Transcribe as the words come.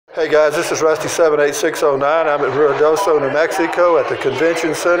Hey guys, this is Rusty 78609. I'm at Ruidoso, New Mexico at the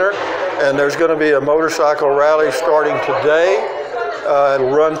Convention Center, and there's going to be a motorcycle rally starting today. It'll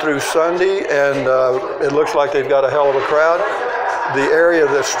run through Sunday, and it looks like they've got a hell of a crowd. The area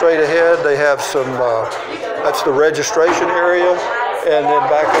that's straight ahead, they have some, that's the registration area, and then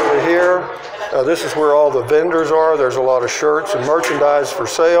back over here, this is where all the vendors are. There's a lot of shirts and merchandise for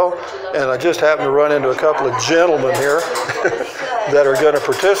sale, and I just happened to run into a couple of gentlemen here that are going to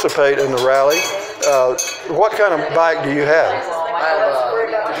participate in the rally. What kind of bike do you have? I have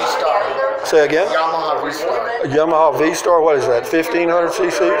a V-Star. Say again? Yamaha V-Star. Yamaha V-Star, what is that, 1,500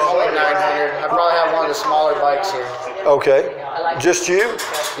 cc's? Only 900. I probably have one of the smaller bikes here. Okay. Just you?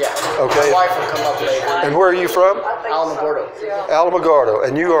 Yeah. Okay. My wife will come up later. And where are you from? Alamogordo. Alamogordo.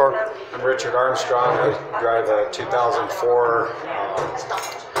 And you are? I'm Richard Armstrong. I drive a 2004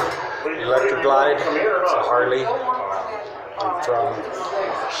 Electric Glide. It's a Harley. I'm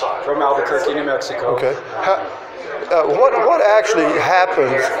from Albuquerque, New Mexico. Okay. What actually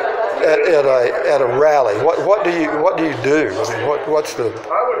happens at a rally? What do you do? I mean, what's the?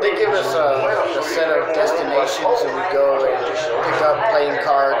 They give us a set of destinations, and we go and pick up playing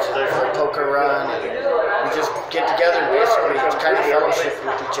cards and for a poker run, and we just get together and basically kind of fellowship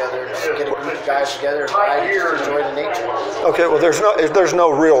with each other, just get a group of guys together and ride and just enjoy the nature. Okay. Well, there's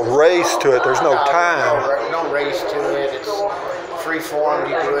no real race to it. There's no time. No race to it. It's free form.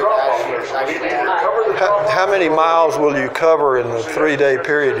 You do it as you do. How many miles will you cover in the 3-day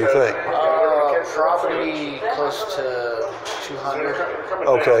period, you think? Probably close to 200.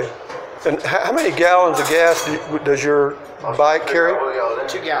 Okay. And how many gallons of gas does your bike carry?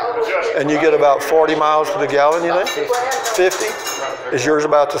 2 gallons. And you get about 40 miles to the gallon, you think? 50. 50? Is yours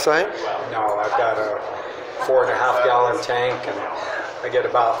about the same? No, I've got a 4.5 gallon tank, and I get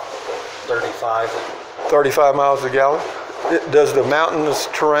about 35. 35 miles a gallon? Does the mountainous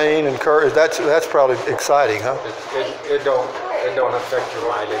terrain and curve, that's probably exciting, huh? It don't affect your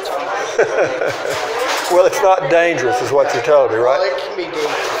mileage. Well, it's not dangerous is what you're telling me, right? Well, it can be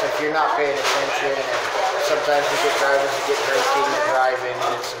dangerous if you're not paying attention, and sometimes we get drivers that get drinking and driving,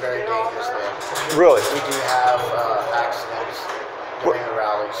 and it's a very dangerous thing. Really? We do have accidents during the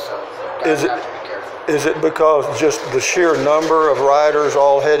rallies, so guys have to be careful. Is it because just the sheer number of riders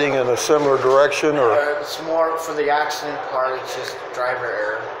all heading in a similar direction, or? It's more for the accident part, it's just driver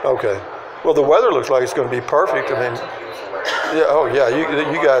error. Okay. Well, the weather looks like it's going to be perfect. I mean, yeah. Oh, yeah.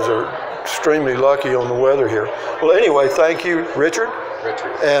 You guys are extremely lucky on the weather here. Well, anyway, thank you, Richard.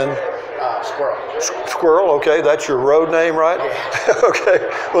 Richard. And Squirrel. Squirrel. Okay, that's your road name, right? Yeah. Okay.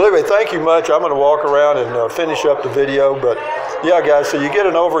 Well, anyway, thank you much. I'm going to walk around and finish up the video, but yeah, guys. So you get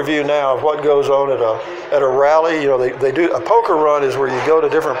an overview now of what goes on at a rally. You know, they do a poker run is where you go to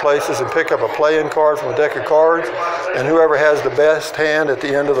different places and pick up a playing card from a deck of cards, and whoever has the best hand at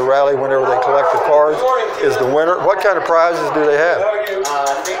the end of the rally, whenever they collect the cards, is the winner. What kind of prizes do they have? I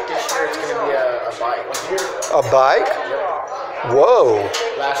think this year it's going to be a bike. A bike? Whoa.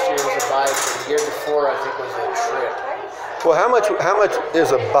 Last year was a bike, and the year before I think was a trip. Well, how much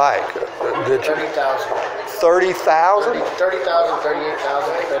is a bike? 30,000. 30,000? 30,000,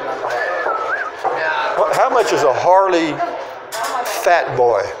 38,000, depending on the bike. How much is a Harley Fat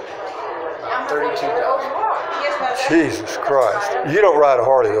Boy? 32,000. Jesus Christ. You don't ride a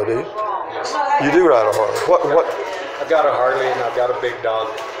Harley though, do you? Yes. You do ride a Harley. What? I've got a Harley, and I've got a big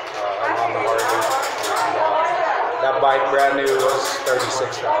dog. I'm on the Harley. That bike, brand new, was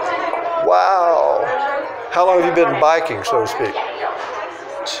 36,000. Wow. How long have you been biking, so to speak?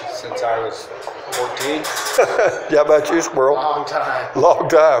 Since I was 14. Yeah, about you, Squirrel? Long time. Long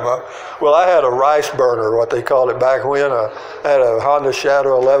time, huh? Well, I had a rice burner, what they called it back when. I had a Honda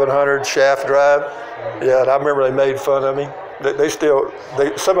Shadow 1100 shaft drive. Yeah, and I remember they made fun of me.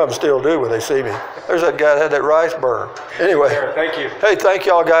 Some of them still do when they see me. There's that guy that had that rice burner. Anyway. Thank you. Hey, thank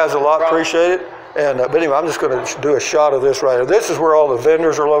y'all guys a lot. Appreciate it. And but anyway, I'm just going to do a shot of this right here. This is where all the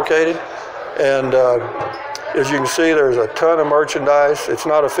vendors are located. And as you can see, there's a ton of merchandise. It's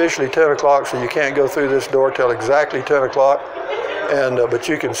not officially 10 o'clock, so you can't go through this door till exactly 10 o'clock. And but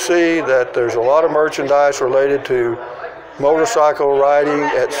you can see that there's a lot of merchandise related to motorcycle riding,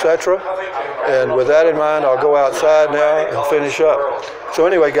 etc. And with that in mind, I'll go outside now and finish up. So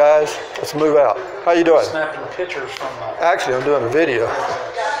anyway, guys, let's move out. How you doing? Snapping pictures from Actually, I'm doing a video.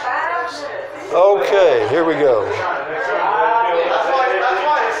 Okay, here we go.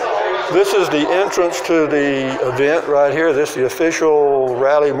 This is the entrance to the event right here. This is the official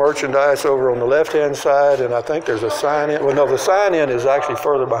rally merchandise over on the left-hand side, and I think there's a sign-in. Well, no, the sign-in is actually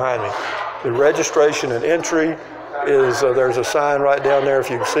further behind me. The registration and entry is, there's a sign right down there if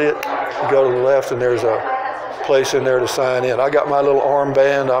you can see it. You go to the left, and there's a place in there to sign in. I got my little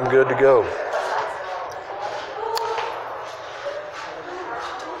armband. I'm good to go.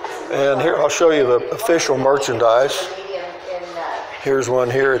 And here, I'll show you the official merchandise. Here's one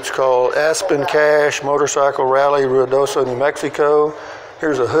here. It's called Aspen Cash Motorcycle Rally, Ruidoso, New Mexico.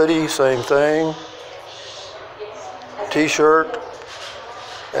 Here's a hoodie, same thing. T-shirt,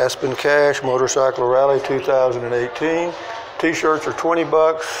 Aspen Cash Motorcycle Rally 2018. T-shirts are 20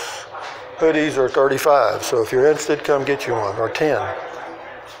 bucks. Hoodies are 35. So if you're interested, come get you one, or 10.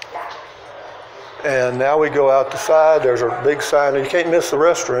 And now we go out the side. There's a big sign. You can't miss the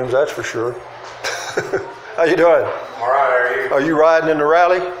restrooms, that's for sure. How you doing? All right, are you? Are you riding in the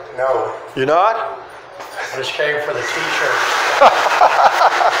rally? No. You're not? I just came for the T-shirt.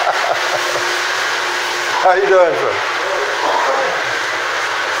 How you doing, sir?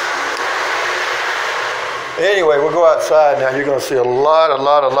 Anyway, we'll go outside now. You're going to see a lot. Oh,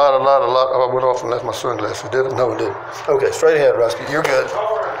 I went off and left my sunglasses. Did it? No, it didn't. Okay, straight ahead, Rusty. You're good.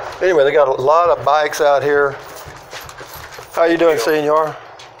 Anyway, they got a lot of bikes out here. How you doing, Senor?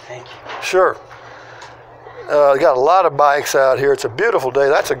 Thank you. Sure. They got a lot of bikes out here. It's a beautiful day.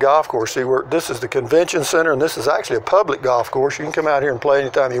 That's a golf course. See, this is the convention center, and this is actually a public golf course. You can come out here and play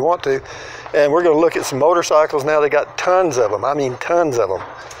anytime you want to. And we're going to look at some motorcycles now. They got tons of them. I mean, tons of them.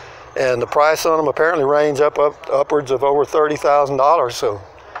 And the price on them apparently range upwards of over $30,000. So,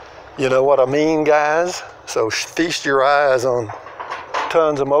 you know what I mean, guys? So feast your eyes on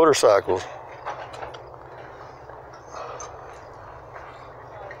tons of motorcycles.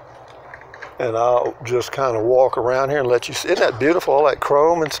 And I'll just kind of walk around here and let you see. Isn't that beautiful, all that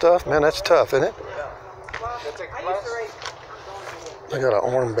chrome and stuff? Man, that's tough, isn't it? I got an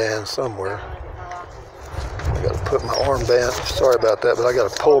armband somewhere. I got to put my armband, sorry about that, but I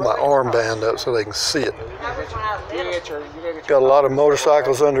got to pull my armband up so they can see it. Got a lot of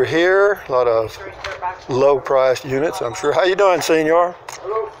motorcycles under here, a lot of low-priced units, I'm sure. How you doing, Senor?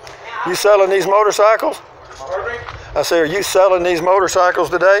 You selling these motorcycles? I say, are you selling these motorcycles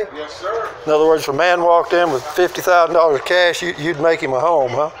today? Yes, sir. In other words, if a man walked in with $50,000 cash, you'd make him a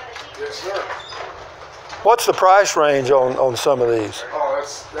home, huh? Yes, sir. What's the price range on some of these? Oh,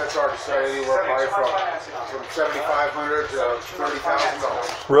 that's hard to say. Anywhere probably from $7,500 to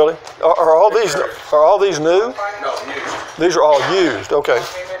 $30,000. Really? Are all these new? No, used. These are all used. Okay.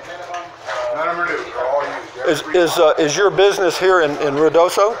 None of them are new. They're all used. Is your business here in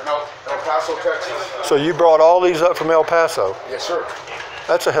Ruidoso? No, El Paso, Texas. So you brought all these up from El Paso? Yes, sir.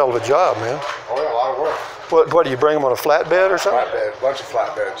 That's a hell of a job, man. Oh, yeah, a lot of work. What do you bring them on a flatbed or something? Flatbed, bunch of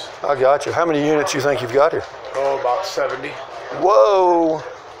flatbeds. I got you. How many units you think you've got here? Oh, about 70. Whoa.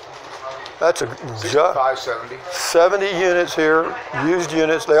 That's a job. 65, 70. 70 units here, used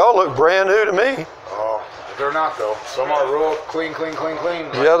units. They all look brand new to me. Oh, they're not, though. Some are real clean.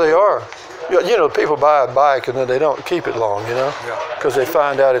 Yeah, they are. You know, people buy a bike and then they don't keep it long, you know? Yeah. Because they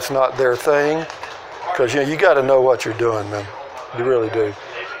find out it's not their thing. Because, you got to know what you're doing, man. You really do.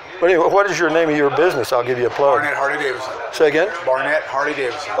 But anyway, what is your name of your business? I'll give you a plug. Barnett Harley Davidson. Say again? Barnett Harley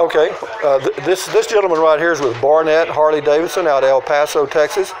Davidson. Okay. This gentleman right here is with Barnett Harley Davidson out of El Paso,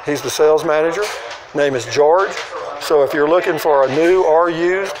 Texas. He's the sales manager. Name is George. So if you're looking for a new or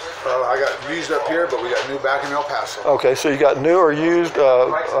used, I got used up here, but we got new back in El Paso. okay, so you got new or used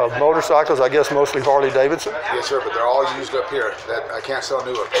motorcycles, I guess mostly Harley Davidson? Yes, sir, but they're all used up here. That I can't sell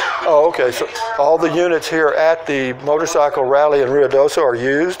new up here. Oh, okay. So all the units here at the motorcycle rally in Ruidoso are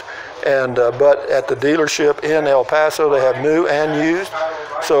used, and but at the dealership in El Paso, they have new and used.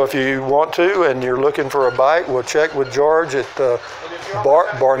 So if you want to and you're looking for a bike, we'll check with George at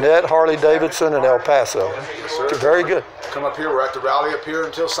Barnett Harley Davidson in El Paso. Yes, sir. Very good. Come up here. We're at the rally up here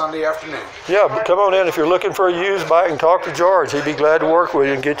until Sunday afternoon. Yeah, but come on in if you're looking for a used bike and talk to George. He'd be glad to work with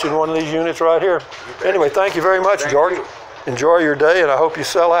you and get you in one of these units right here. Anyway, thank you very much, Thank George. you. Enjoy your day, and I hope you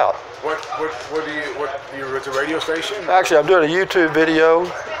sell out. You're at the radio station? Actually, I'm doing a YouTube video.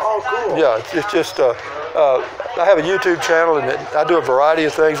 Oh, cool. Yeah, it's just, I have a YouTube channel, and I do a variety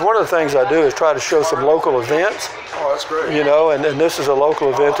of things. One of the things I do is try to show some local events. Oh, that's great. You know, and this is a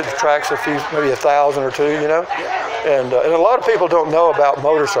local event that attracts maybe 1,000 or 2, you know. And a lot of people don't know about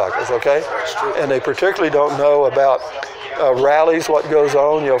motorcycles, okay? That's true. And they particularly don't know about rallies, what goes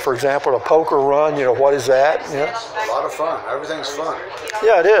on. You know, for example, a poker run, you know, what is that? You know? A lot of fun. Everything's fun.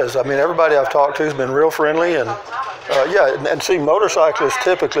 Yeah, it is. I mean, everybody I've talked to has been real friendly, and and see, motorcyclists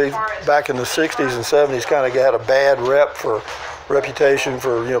typically back in the 60s and 70s kind of had a bad reputation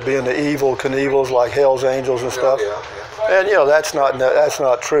for, you know, being the evil Knievels like Hell's Angels and stuff. Yeah. And, you know, that's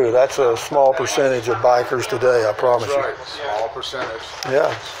not true. That's a small percentage of bikers today, I promise That's you. right. Small percentage.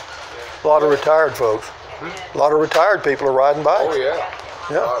 Yeah. A lot of retired folks. A lot of retired people are riding bikes. Oh, yeah.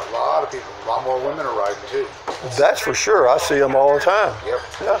 Yeah. A lot of people. A lot more women are riding, too. That's for sure. I see them all the time. Yep.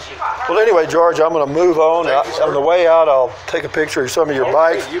 Yeah. Well, anyway, George, I'm going to move on. Thank you, sir. On the way out, I'll take a picture of some of your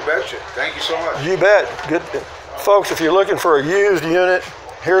bikes. You betcha. Thank you so much. You bet. Good. Folks, if you're looking for a used unit,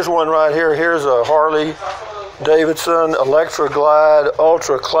 here's one right here. Here's a Harley Davidson Electra Glide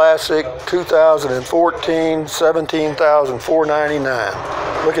Ultra Classic 2014,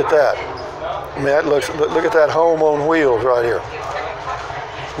 $17,499. Look at that. I mean, that looks, look at that home on wheels right here.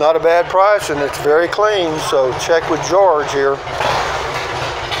 Not a bad price, and it's very clean, so check with George here.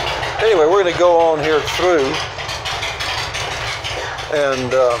 Anyway, we're going to go on here through,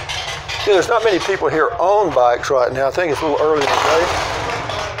 and there's not many people here own bikes right now. I think it's a little early in the day.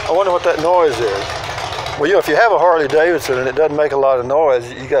 I wonder what that noise is. Well, you know, if you have a Harley Davidson and it doesn't make a lot of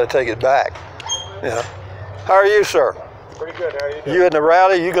noise, you got to take it back. Yeah. How are you, sir? Pretty good. How are you doing? You in the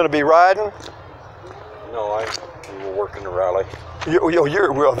rally? You going to be riding? No, I will work in the rally.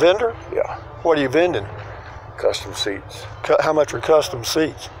 You're a vendor? Yeah. What are you vending? Custom seats. How much are custom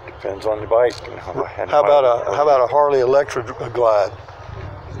seats? Depends on the bike. And How about a Harley Electra Glide?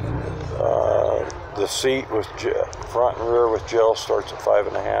 The seat with front and rear with gel starts at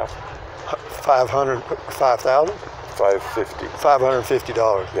 $5,500. 5,000? $550.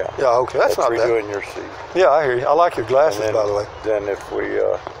 $550. Yeah. Yeah. Okay, that's not bad. redoing your seat. Yeah, I hear you. I like your glasses, And then, by the way. Then if we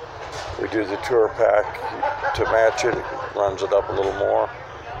do the tour pack to match it, it runs it up a little more.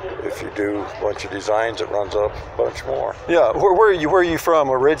 If you do a bunch of designs, it runs up a bunch more. Yeah. Where are you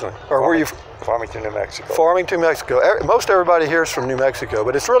from originally? Or where are you? Farmington, New Mexico. Farmington, Mexico. Most everybody here is from New Mexico,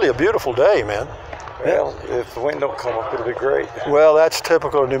 but it's really a beautiful day, man. Well, if the wind don't come up, it'll be great. Well, that's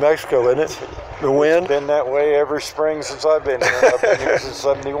typical of New Mexico, isn't it? The wind. It's been that way every spring since I've been here. I've been here since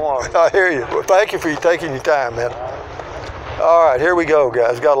 '71. I hear you. Well, thank you for taking your time, man. All right, here we go,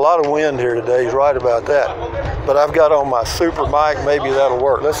 guys. Got a lot of wind here today. He's right about that. But I've got on my super mic. Maybe that'll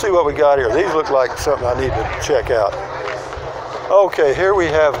work. Let's see what we got here. These look like something I need to check out. Okay, here we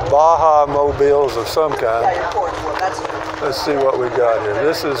have Baja mobiles of some kind. Let's see what we got here.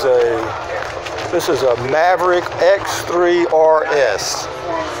 This is a Maverick X3 RS.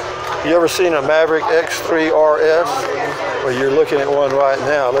 You ever seen a Maverick X3 RS? Well, you're looking at one right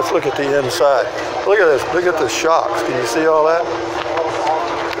now. Let's look at the inside. Look at this. Look at the shocks. Can you see all that?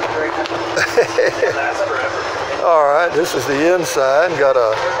 All right, this is the inside. Got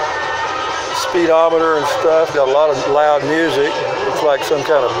a speedometer and stuff. Got a lot of loud music. Looks like some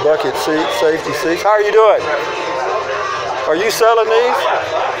kind of bucket seat, safety seats. How are you doing? Are you selling these?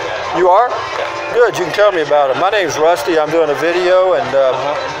 You are? Good. You can tell me about it. My name's Rusty. I'm doing a video, and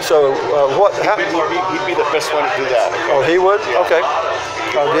what? He'd be the best one to do that. Oh, he would? Yeah. Okay.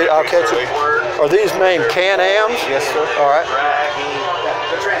 I'll catch it. Are these named Can-Ams? Yes, sir. All right.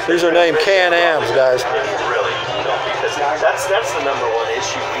 These are named Can-Ams, guys. Really, because that's the number one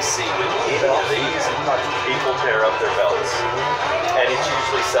issue we see with any of these. People tear up their belts, and it's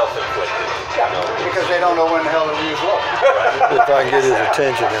usually self-inflicted. Because they don't know when the hell to use what. If I can get his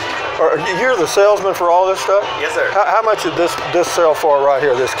attention. You're the salesman for all this stuff? Yes, sir. How much did this sell for right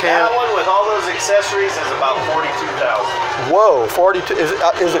here? This can? That one with all those accessories is about $42,000. Whoa, 42. Is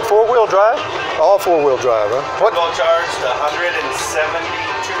it four-wheel drive? All four-wheel drive, huh? What? Well, charged 172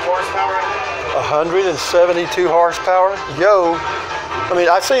 horsepower. 172 horsepower? Yo. I mean,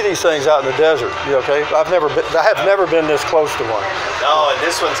 I see these things out in the desert. You okay? I have never been this close to one. No, and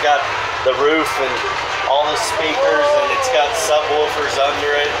this one's got the roof and all the speakers, and it's got subwoofers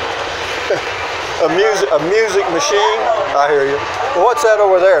under it. A music machine? I hear you. Well, what's that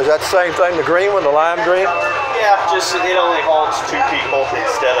over there? Is that the same thing, the green one, the lime green? Yeah, just it only holds 2 people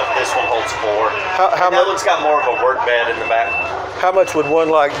instead of this one holds 4. How that much? one's got more of a work bed in the back. How much would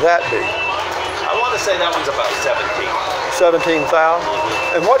one like that be? I want to say that one's about 17. 17,000?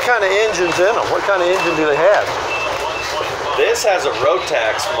 And what kind of engine's in them? What kind of engine do they have? This has a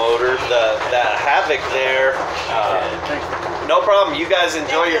Rotax motor. The Havoc there. No problem. You guys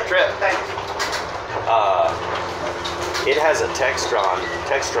enjoy your trip. It has a Textron.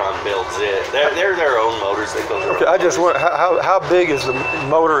 Textron builds it. They're their own motors. They build their own I just motors. wonder, how big is the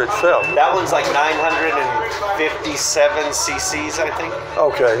motor itself? That one's like 957 cc's, I think.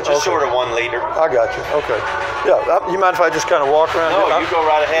 Okay. Just short of 1 liter. I got you. Okay. Yeah. You mind if I just kind of walk around? No, here? you go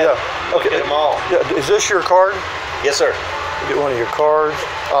right ahead. Yeah. Look at them all. Yeah. Is this your card? Yes, sir. Get one of your cards.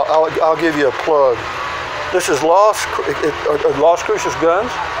 I'll give you a plug. This is Las Cruces Guns.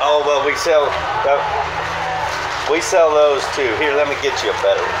 Oh well, we sell those too. Here, let me get you a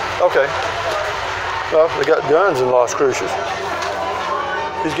better one. Okay. Well, they got guns in Las Cruces.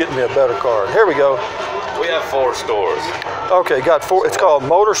 He's getting me a better card. Here we go. We have 4 stores. Okay, got 4. It's called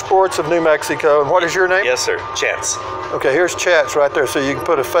Motorsports of New Mexico. And what is your name? Yes, sir. Chance. Okay, here's Chats right there, so you can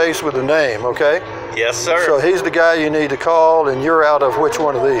put a face with a name. Okay. Yes, sir. So he's the guy you need to call, and you're out of which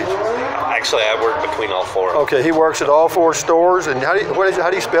one of these? Actually, I work between all four of them. Okay, he works at all 4 stores. And how do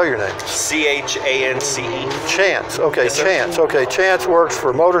you spell your name? CHANCE. Chance. Okay, Yes, sir. Chance. Okay, Chance works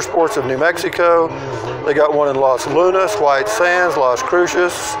for Motorsports of New Mexico. They got one in Los Lunas, White Sands, Las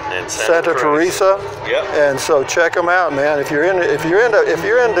Cruces, And Santa Teresa. Yep. And so check them out, man. If you're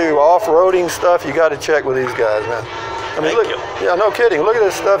into off-roading stuff, you got to check with these guys, man. I mean, Thank look, you. yeah, no kidding. Look at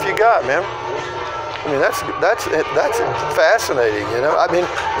this stuff you got, man. I mean, that's fascinating, you know. I mean,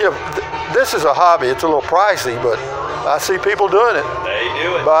 this is a hobby. It's a little pricey, but I see people doing it They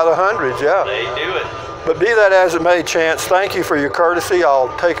do it. by the hundreds, yeah. They do it. But be that as it may, Chance, thank you for your courtesy.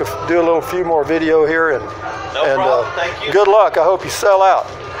 I'll do a few more video here, and No problem. Thank you. Good luck. I hope you sell out.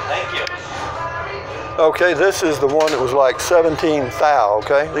 Thank you. Okay, this is the one that was like 17 thou.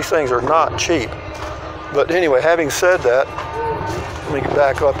 Okay, these things are not cheap. But anyway, having said that, let me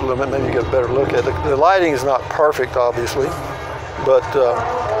back up a little bit. Maybe you get a better look at it. The lighting is not perfect, obviously, but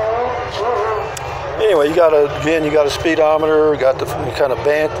anyway, you got a speedometer, got the kind of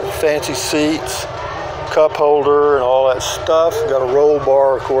fancy seats, cup holder, and all that stuff. Got a roll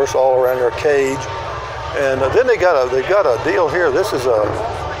bar, of course, all around your cage. And then they got a deal here. This is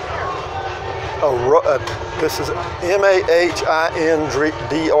this is MAHINDRA,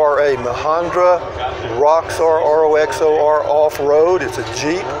 Mahindra Roxor, ROXOR off-road. It's a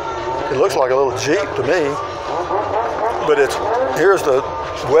Jeep. It looks like a little Jeep to me. But here's the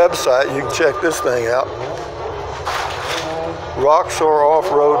website. You can check this thing out.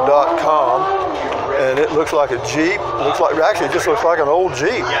 RoxorOffroad.com. And it looks like a Jeep. Actually, it just looks like an old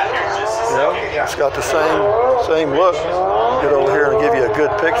Jeep. You know, it's got the same look. Get over here and give you a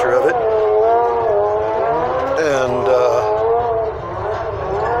good picture of it. And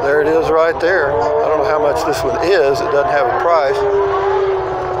there it is right there. I don't know how much this one is. It doesn't have a price.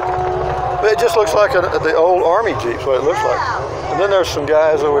 But it just looks like the old Army Jeep's what it looks like. And then there's some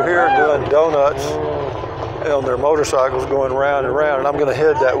guys over here doing donuts on their motorcycles going round and round. And I'm going to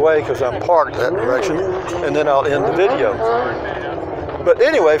head that way because I'm parked that direction. And then I'll end the video. But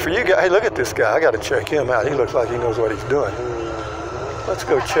anyway, for you guys, hey, look at this guy. I got to check him out. He looks like he knows what he's doing. Let's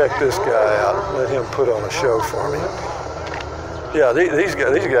go check this guy out. Let him put on a show for me. Yeah, these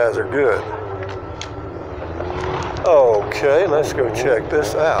guys are good. Okay, let's go check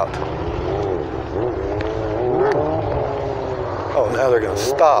this out. Oh, now they're going to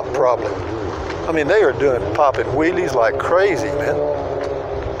stop probably. I mean, they are popping wheelies like crazy, man.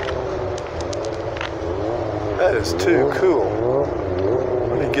 That is too cool.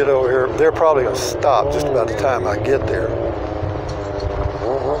 Let me get over here. They're probably going to stop just about the time I get there.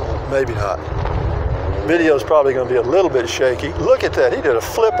 Maybe not. Video's probably going to be a little bit shaky. Look at that. He did a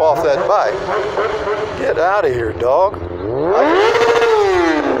flip off that bike. Get out of here, dog.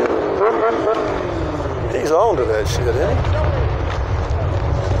 He's on to that shit, isn't he?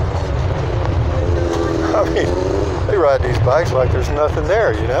 I mean, they ride these bikes like there's nothing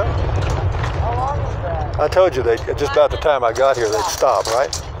there, you know? How long was that? I told you, just about the time I got here, they'd stop,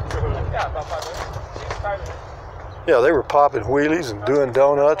 right? Yeah, about 5 minutes. 5 minutes. Yeah, they were popping wheelies and doing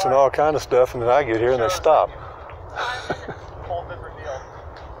donuts and all kind of stuff, and then I get here and they stop. Whole different deal.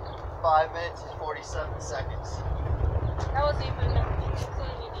 5 minutes and 47 seconds. That was even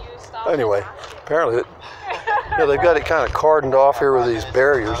including you stop. Anyway, apparently, yeah, they've got it kind of cordoned off here with these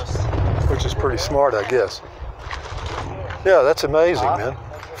barriers, which is pretty smart, I guess. Yeah, that's amazing, man.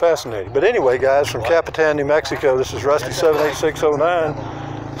 Fascinating. But anyway, guys, from Capitan, New Mexico, this is Rusty78609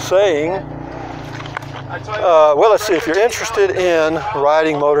 saying, well, let's see, if you're interested in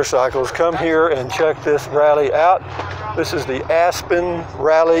riding motorcycles, come here and check this rally out. This is the Aspen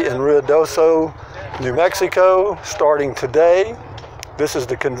Rally in Ruidoso, New Mexico, starting today. This is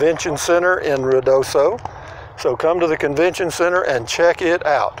the convention center in Ruidoso. So come to the convention center and check it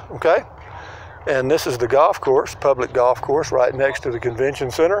out, okay? And this is the golf course, public golf course, right next to the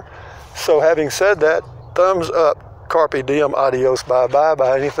convention center. So having said that, thumbs up, carpe diem, adios, bye-bye,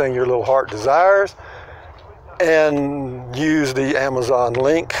 buy anything your little heart desires. And use the Amazon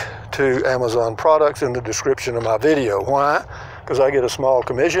link to Amazon products in the description of my video. Why? Because I get a small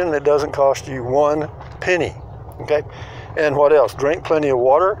commission and it doesn't cost you 1 penny, okay? And what else? Drink plenty of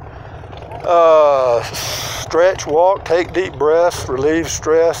water. Stretch, walk, take deep breaths, relieve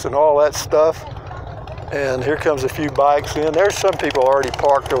stress and all that stuff. And here comes a few bikes in. There's some people already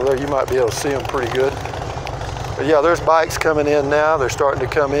parked over there. You might be able to see them pretty good. But yeah, there's bikes coming in now. They're starting to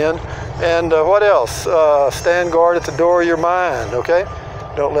come in. And what else? Stand guard at the door of your mind, okay?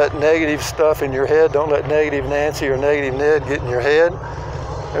 Don't let negative stuff in your head. Don't let negative Nancy or negative Ned get in your head.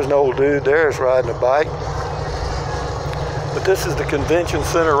 There's an old dude there that's riding a bike. But but this is the convention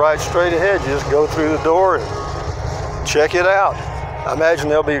center right straight ahead. You just go through the door and check it out. I imagine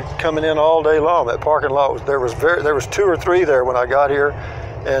they'll be coming in all day long. That parking lot there was 2 or 3 there when I got here,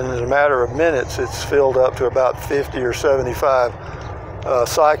 and in a matter of minutes, it's filled up to about 50 or 75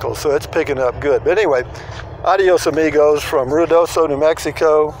 cycles. So it's picking up good. But anyway, adios amigos from Ruidoso, New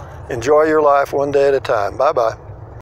Mexico. Enjoy your life one day at a time. Bye-bye.